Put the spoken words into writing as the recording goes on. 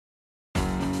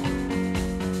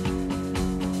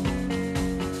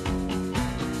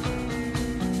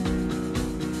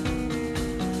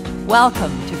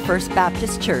Welcome to First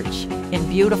Baptist Church in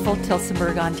beautiful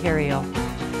Tillsonburg, Ontario.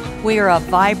 We are a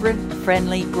vibrant,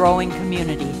 friendly, growing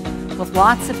community with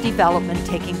lots of development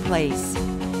taking place.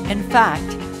 In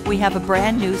fact, we have a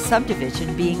brand new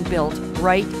subdivision being built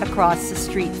right across the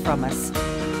street from us.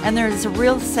 And there is a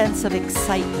real sense of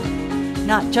excitement,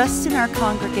 not just in our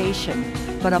congregation,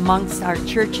 but amongst our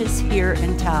churches here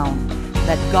in town,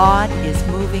 that God is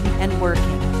moving and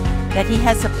working, that He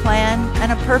has a plan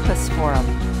and a purpose for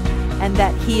them, and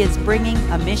that He is bringing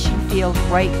a mission field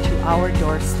right to our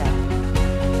doorstep.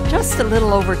 Just a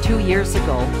little over 2 years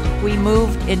ago, we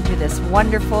moved into this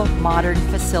wonderful modern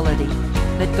facility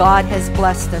that God has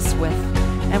blessed us with,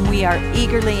 and we are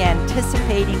eagerly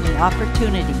anticipating the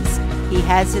opportunities He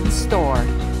has in store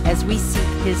as we seek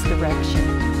His direction.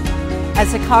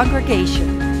 As a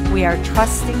congregation, we are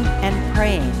trusting and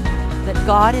praying that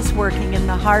God is working in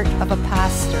the heart of a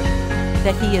pastor,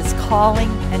 that He is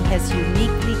calling and has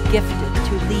uniquely gifted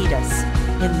to lead us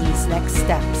in these next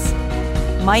steps.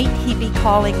 Might He be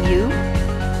calling you?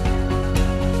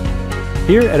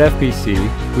 Here at FBC,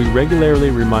 we regularly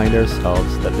remind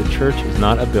ourselves that the church is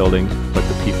not a building, but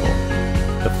the people,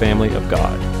 the family of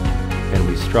God, and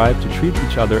we strive to treat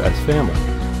each other as family.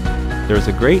 There is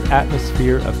a great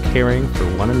atmosphere of caring for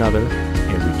one another,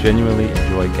 and we genuinely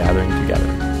enjoy gathering together.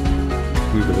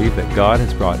 We believe that God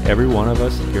has brought every one of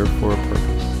us here for a purpose.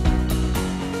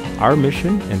 Our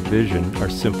mission and vision are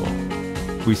simple.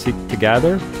 We seek to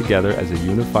gather together as a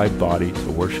unified body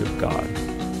to worship God,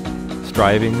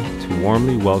 striving to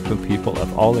warmly welcome people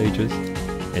of all ages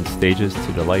and stages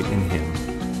to delight in Him.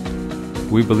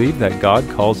 We believe that God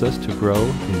calls us to grow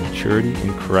in maturity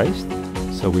in Christ,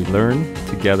 so we learn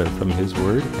together from His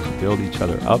Word and build each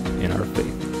other up in our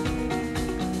faith.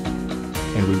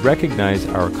 And we recognize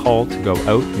our call to go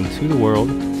out into the world,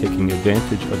 taking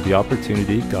advantage of the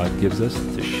opportunity God gives us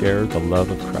to share the love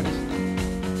of Christ.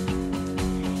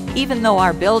 Even though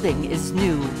our building is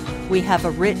new, we have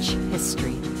a rich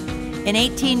history. In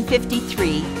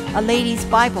 1853, a ladies'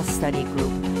 Bible study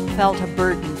group felt a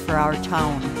burden for our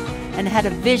town and had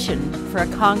a vision for a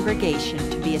congregation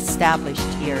to be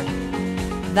established here.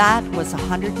 That was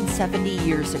 170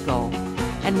 years ago,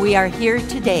 and we are here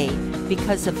today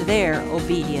because of their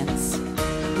obedience.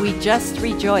 We just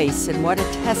rejoice in what a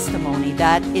testimony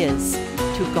that is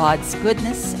to God's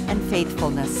goodness and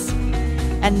faithfulness.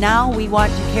 And now we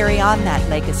want to carry on that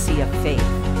legacy of faith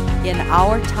in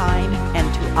our time and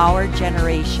to our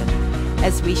generation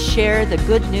as we share the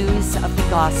good news of the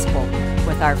gospel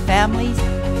with our families,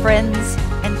 friends,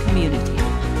 and community.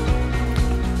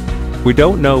 We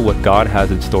don't know what God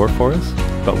has in store for us,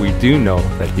 but we do know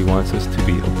that He wants us to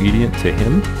be obedient to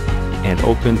Him and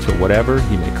open to whatever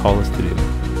He may call us to do.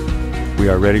 We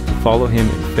are ready to follow Him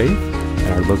in faith and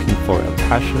are looking for a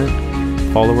passionate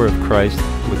follower of Christ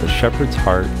with a shepherd's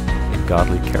heart and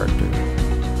godly character,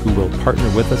 who will partner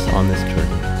with us on this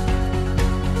journey.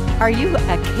 Are you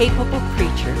a capable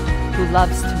preacher who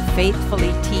loves to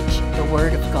faithfully teach the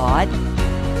Word of God?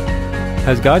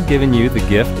 Has God given you the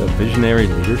gift of visionary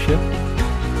leadership?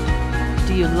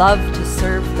 Do you love to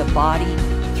serve the body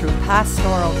through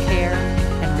pastoral care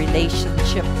and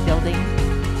relationship building?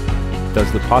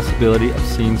 Does the possibility of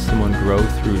seeing someone grow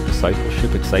through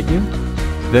discipleship excite you?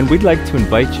 Then we'd like to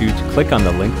invite you to click on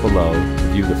the link below to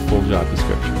view the full job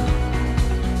description.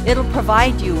 It'll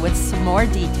provide you with some more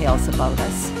details about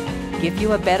us, give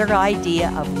you a better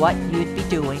idea of what you'd be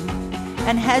doing,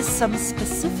 and has some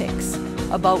specifics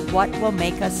about what will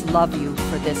make us love you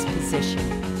for this position.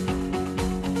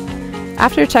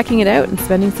 After checking it out and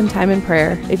spending some time in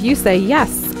prayer, if you say,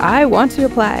 "Yes, I want to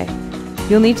apply,"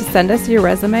 you'll need to send us your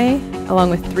resume along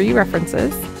with 3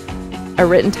 references, a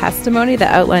written testimony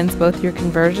that outlines both your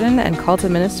conversion and call to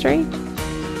ministry,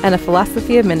 and a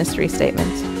philosophy of ministry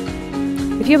statement.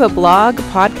 If you have a blog,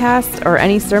 podcast, or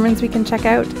any sermons we can check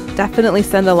out, definitely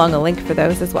send along a link for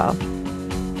those as well.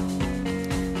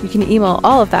 You can email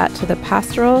all of that to the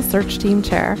Pastoral Search Team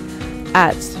Chair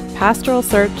at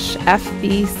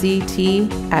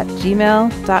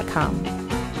pastoralsearchfbct@gmail.com.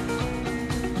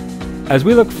 As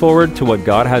we look forward to what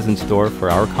God has in store for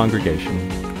our congregation,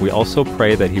 we also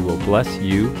pray that He will bless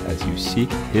you as you seek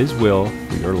His will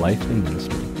for your life and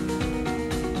ministry.